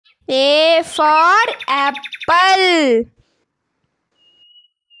A for apple.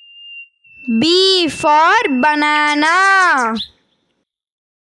 B for banana.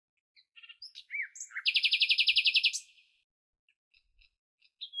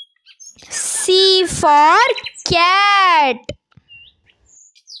 C for cat.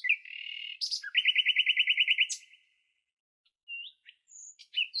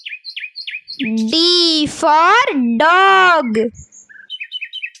 D for dog.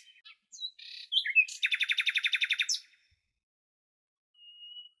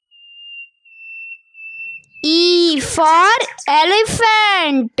 E for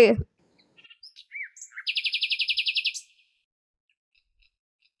elephant.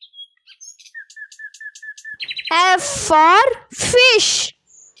 F for fish.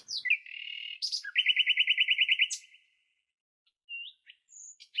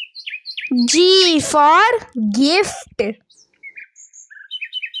 G for gift.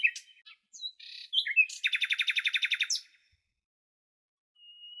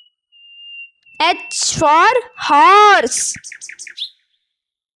 H for horse.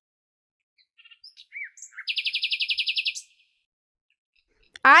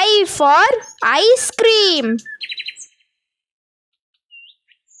 I for ice cream.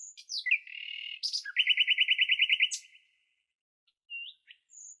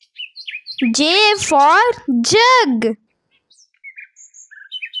 J for jug.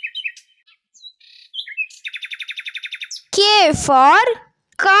 K for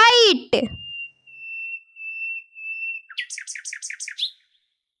kite.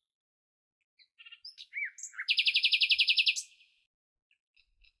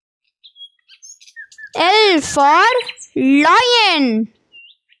 L for lion.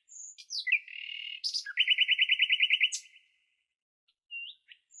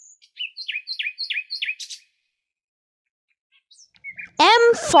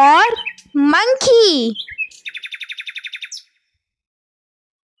 M for monkey.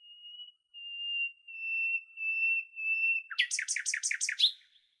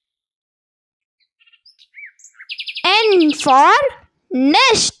 N for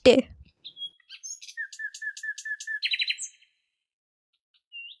nest.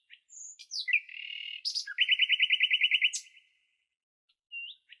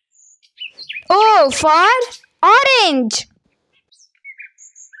 O for orange.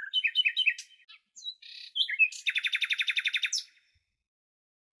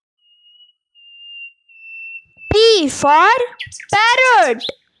 P for parrot.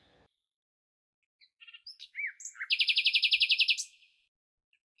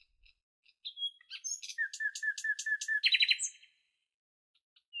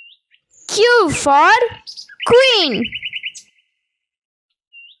 Q for queen.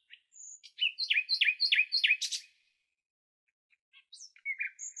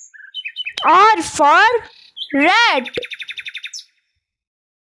 R for rat.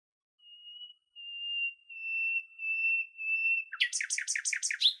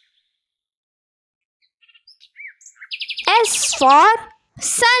 S for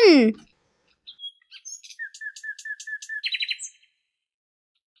sun.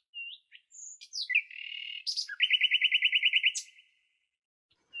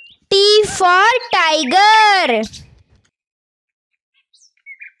 T for tiger.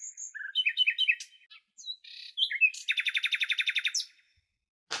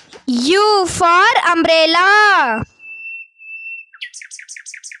 U for umbrella.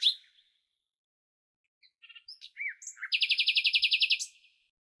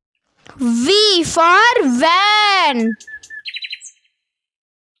 V for van.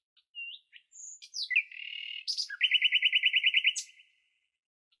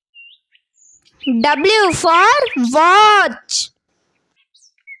 W for watch.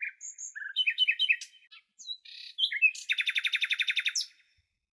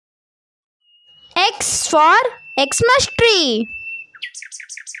 X for Xmas tree.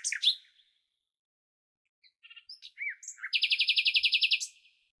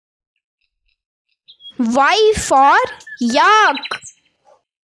 Y for yak.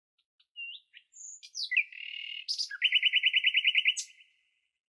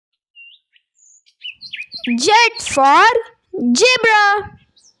 Z for zebra.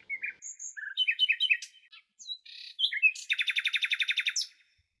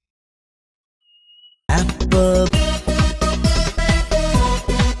 Apple.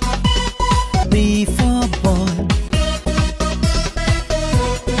 B for ball.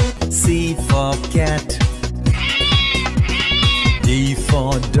 C for cat. D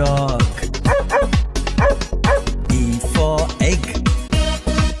for dog. E for egg.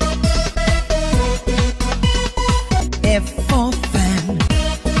 F for fan.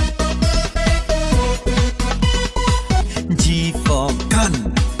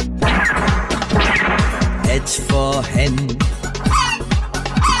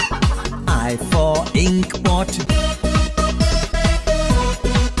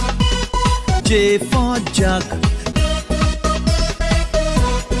 J for jug.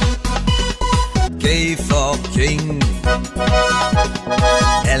 K for king.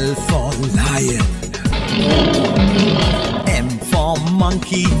 L for lion. M for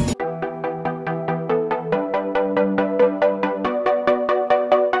monkey.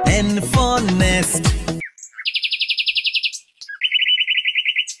 N for nest.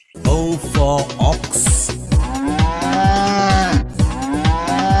 O for ox.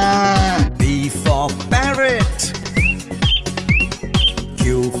 P for parrot.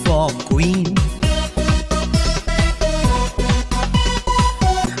 Q for queen.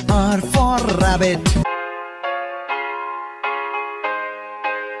 R for rabbit.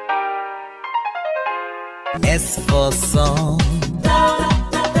 S for song.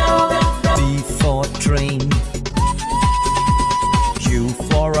 T for train. U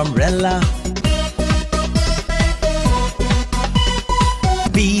for umbrella.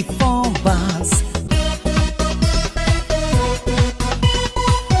 V for vase.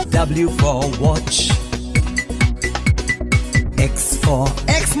 W for watch. X for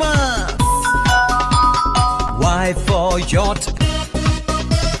Xmas. Y for yacht.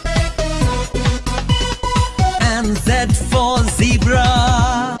 And Z for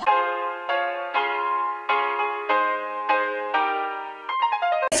zebra.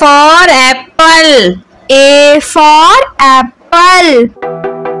 For apple. A for apple.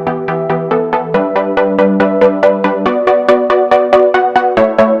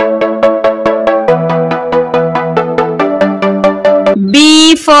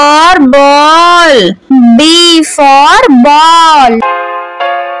 B for ball. B for ball.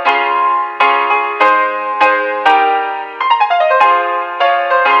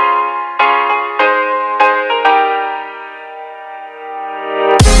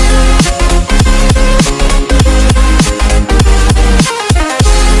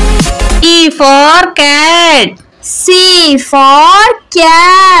 C for cat. C for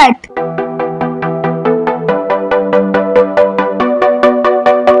cat.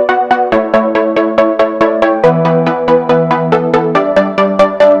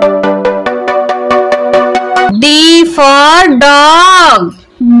 D for dog.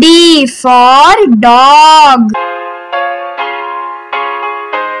 D for dog.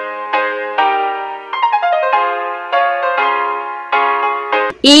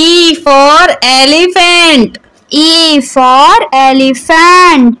 E for elephant. E for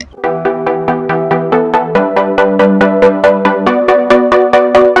elephant.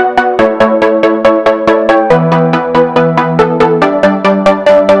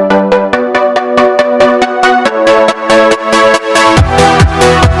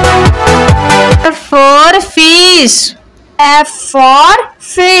 F for fish. F for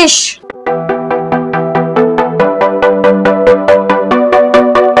fish.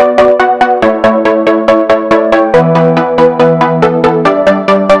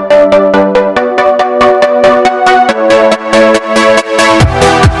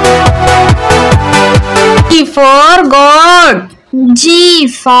 G for goat. G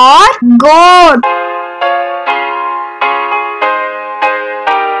for goat.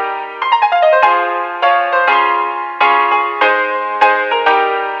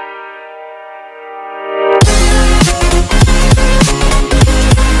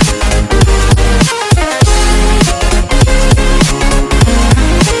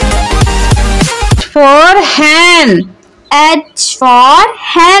 For hen. H for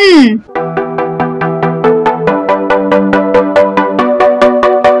hen.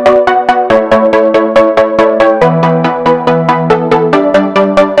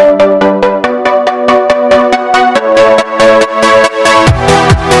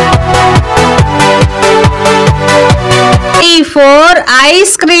 I for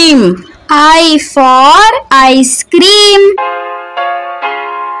ice cream. I for ice cream.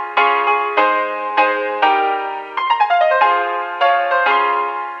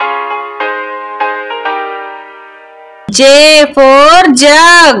 J for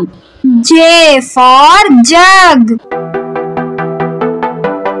jug. J for jug.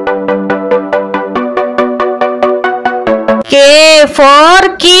 K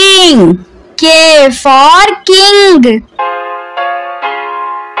for king. K for king.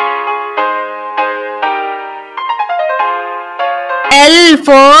 L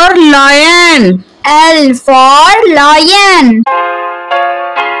for lion. L for lion.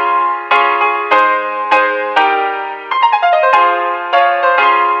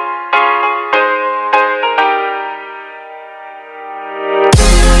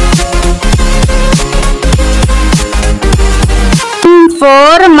 M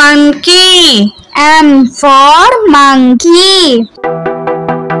for monkey. M for monkey.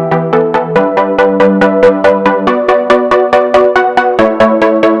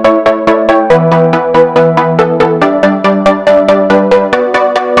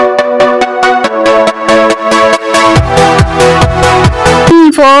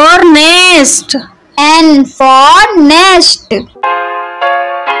 for nest. N for nest.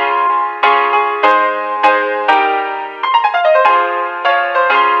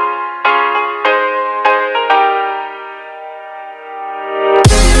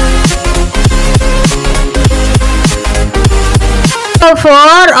 O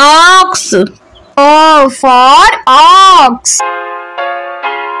for ox. O for ox.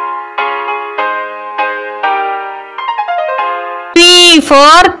 P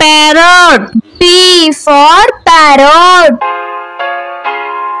for parrot. P for parrot.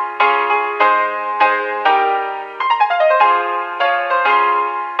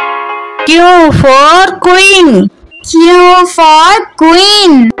 Q for queen. Q for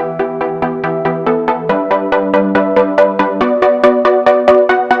queen.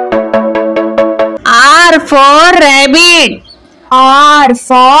 R for rabbit. R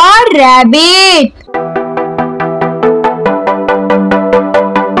for rabbit.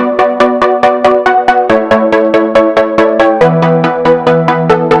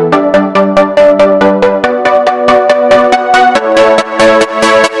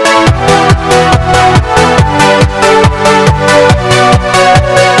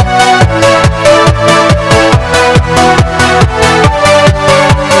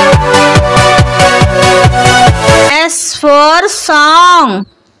 S for song.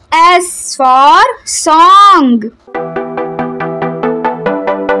 S for song.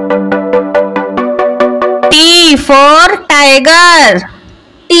 T for tiger.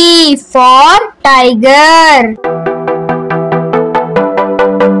 T for tiger.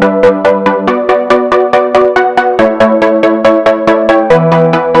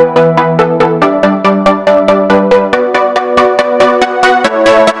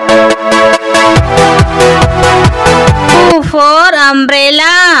 U for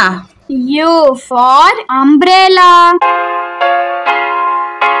umbrella. U for umbrella.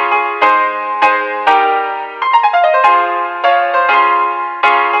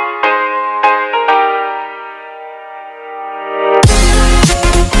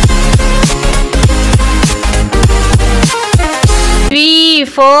 V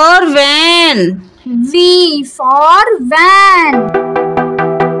for van. V for van.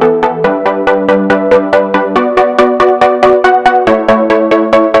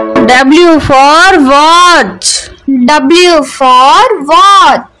 W for watch. W for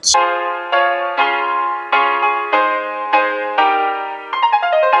watch.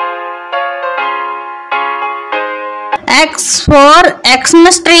 X for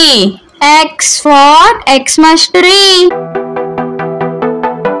Xmas tree. X for Xmas tree.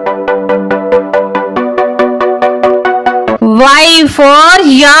 Y for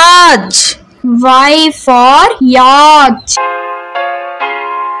yacht. Y for yacht.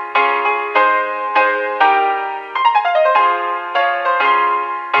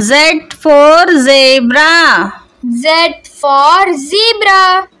 Z for zebra. Z for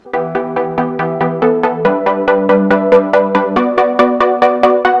zebra.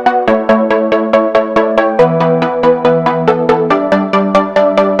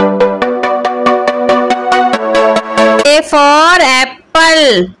 A for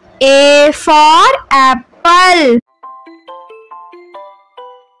apple. A for apple.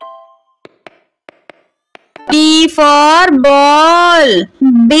 B for ball.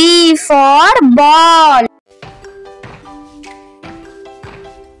 B for ball.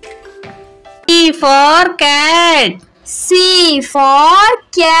 C for cat. C for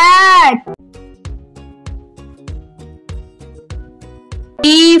cat.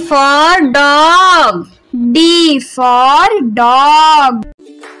 D for dog. D for dog.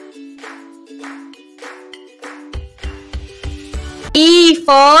 E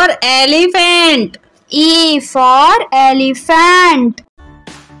for elephant. E for elephant.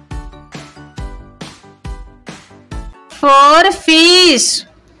 F for fish.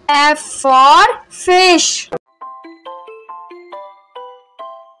 F for fish.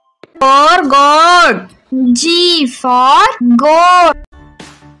 For goat. G for goat.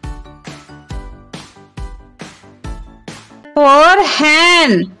 For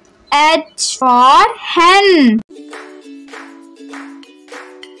hen. H for hen.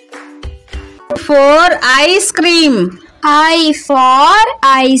 For ice cream. I for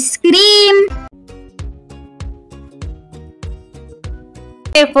ice cream.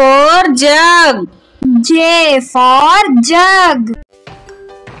 J for jug. J for jug.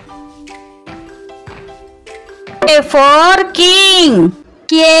 K for king.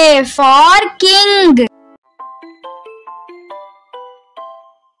 K for king.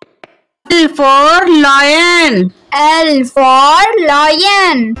 L for lion. L for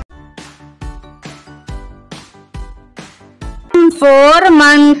lion. for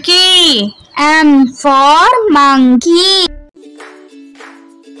monkey. M for monkey.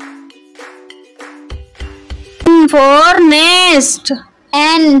 N for nest.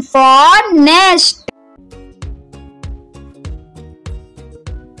 N for nest.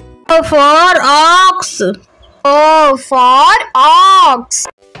 O for ox. O for ox.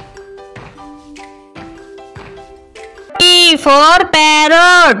 P for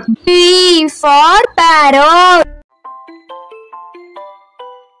parrot. P for parrot.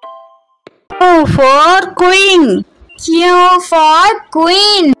 Q for queen. Q for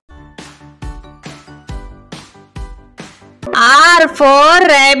queen. R for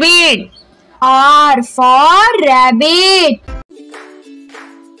rabbit. R for rabbit.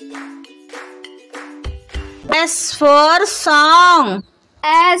 S for song.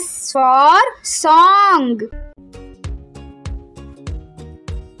 S for song.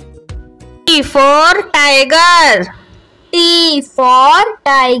 T for tiger. T for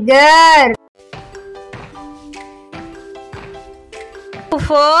tiger. U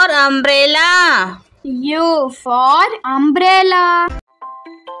for umbrella. U for umbrella.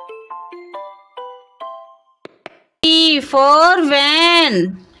 V for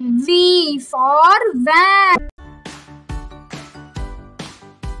van. V for van.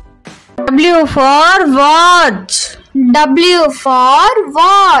 W for watch. W for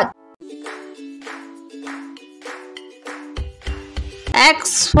watch.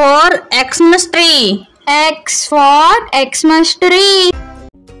 X for Xmas tree. X for Xmas tree.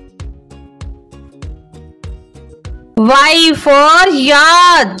 Y for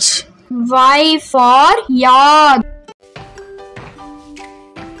yacht. Y for yacht.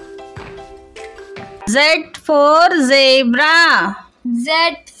 Z for zebra. Z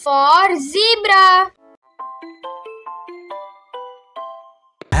for zebra.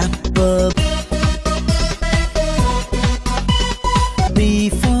 Apple. B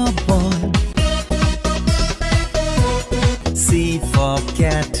for ball. C for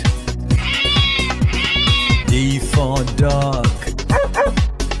cat. D for dog.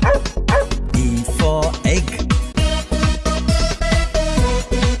 E for egg.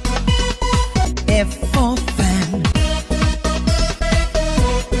 F for fan.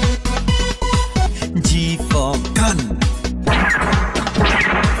 G for gun.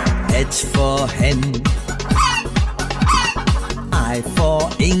 H for hen. I for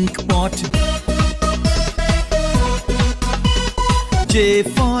ink pot. J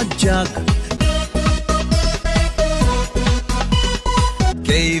for jug.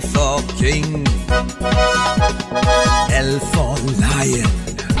 K for king. L for lion.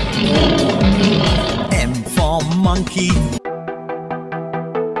 M for monkey.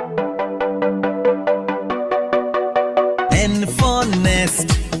 N for nest.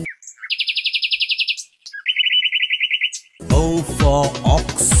 O for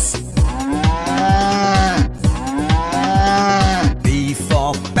ox. P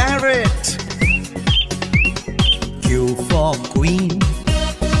for parrot. Q for queen.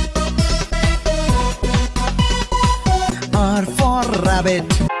 R for rabbit.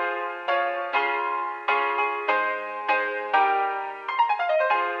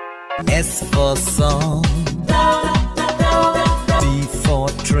 S for song. T for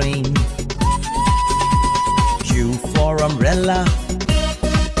train. U for umbrella.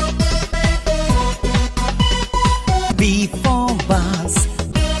 B for vase.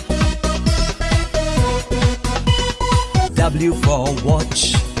 W for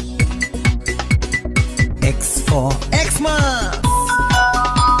watch. X for Xmas.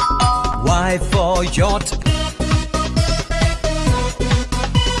 Y for yacht.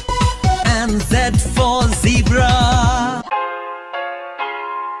 And Z for zebra.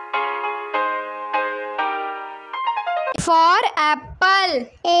 For apple.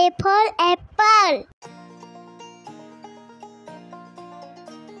 A for apple.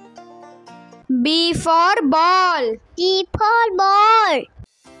 B for ball. D for ball.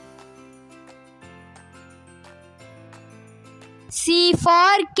 C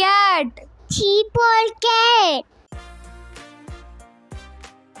for cat. C for cat.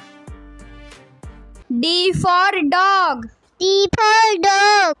 D for dog. D for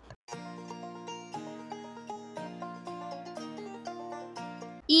dog.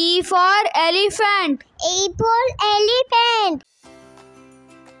 E for elephant. A for elephant.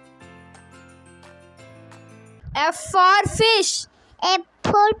 F for fish. F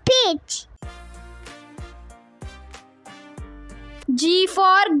for fish. G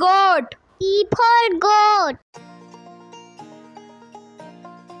for goat. G for goat.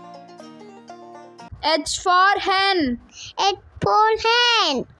 H for hen. H for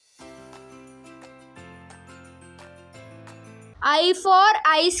hen. I for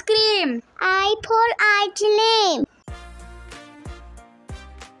ice cream. I for ice cream.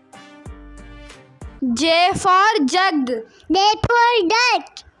 J for jug. D for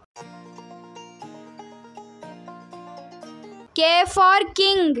duck. K for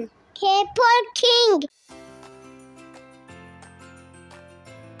king. K for king.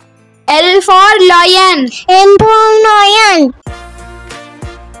 L for lion. M for lion.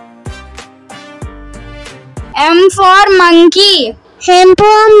 M for monkey. M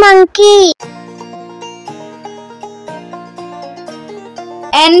for monkey.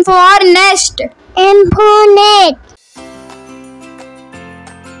 N for nest. N for net.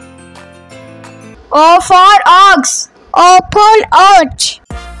 O for ox. O for ox.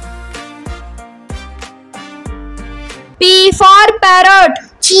 P for parrot.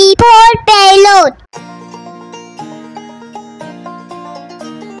 P for parrot.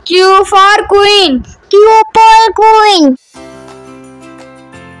 Q for queen. Q for queen.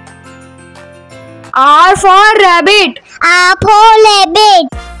 R for rabbit. R for rabbit.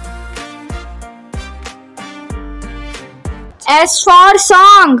 S for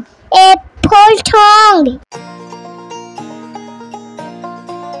song. S for song.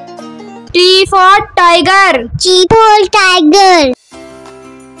 T for tiger. T for tiger.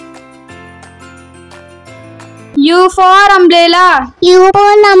 U for umbrella. U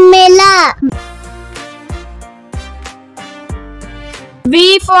for umbrella.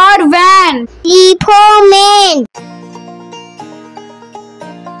 V for van. V for man.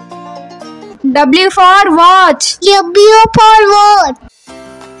 W for watch. W for watch.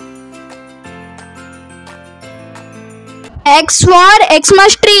 X for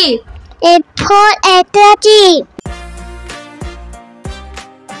Xmas tree. X for tree.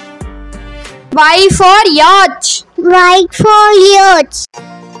 Y for yacht. Y for yacht.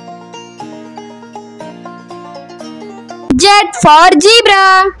 Z for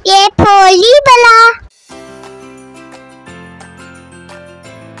zebra. A for zebra.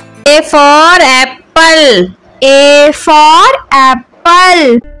 A for apple. A for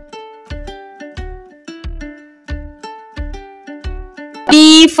apple.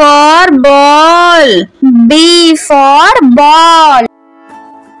 B for ball. B for ball.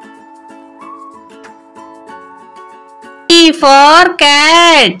 C for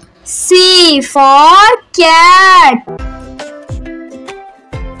cat. C for cat.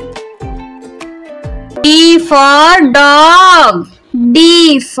 D for dog.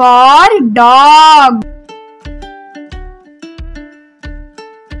 D for dog.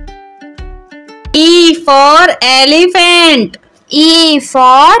 E for elephant. E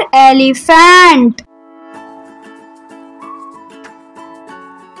for elephant.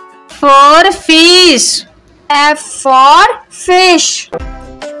 F for fish. F for fish.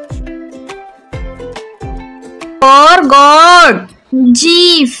 For goat.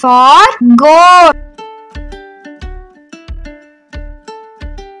 G for goat.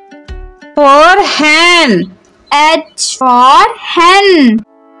 For hen. H for hen.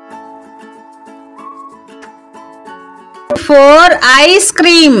 For ice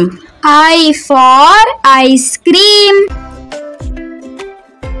cream. I for ice cream.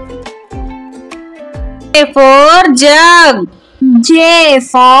 J for jug. J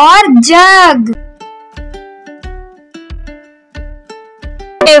for jug.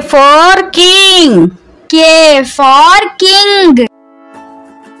 K for king. K for king.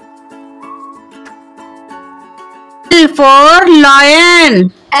 L for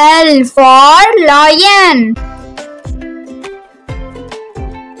lion. L for lion.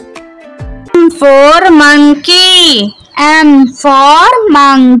 M for monkey. M for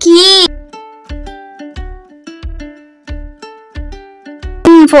monkey.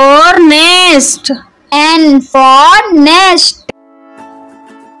 N for nest. N for nest.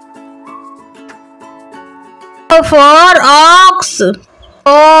 O for ox.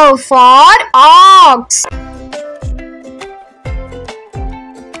 O for ox.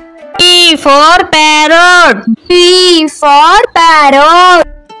 P for parrot. P for parrot.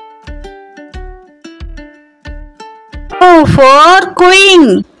 Q for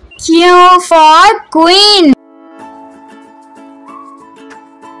queen. Q for queen.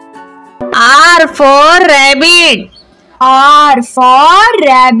 R for rabbit. R for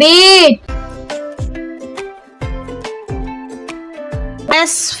rabbit.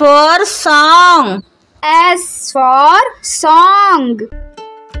 S for song. S for song.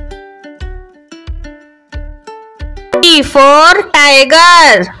 T for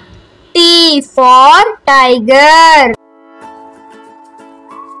tiger. T for tiger.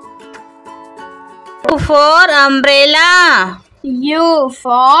 U for umbrella. U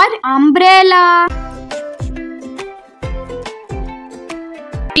for umbrella.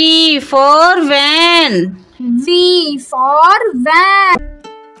 V for van. V for van.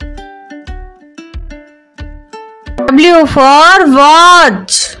 W for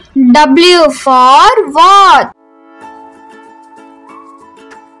watch. W for watch.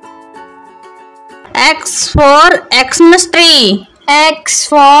 X for Xmas tree. X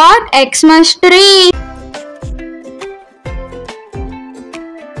for Xmas tree.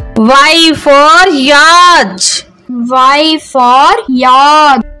 Y for yacht. Y for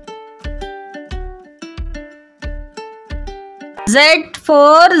yacht. Z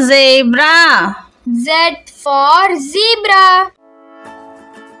for zebra. Z for zebra.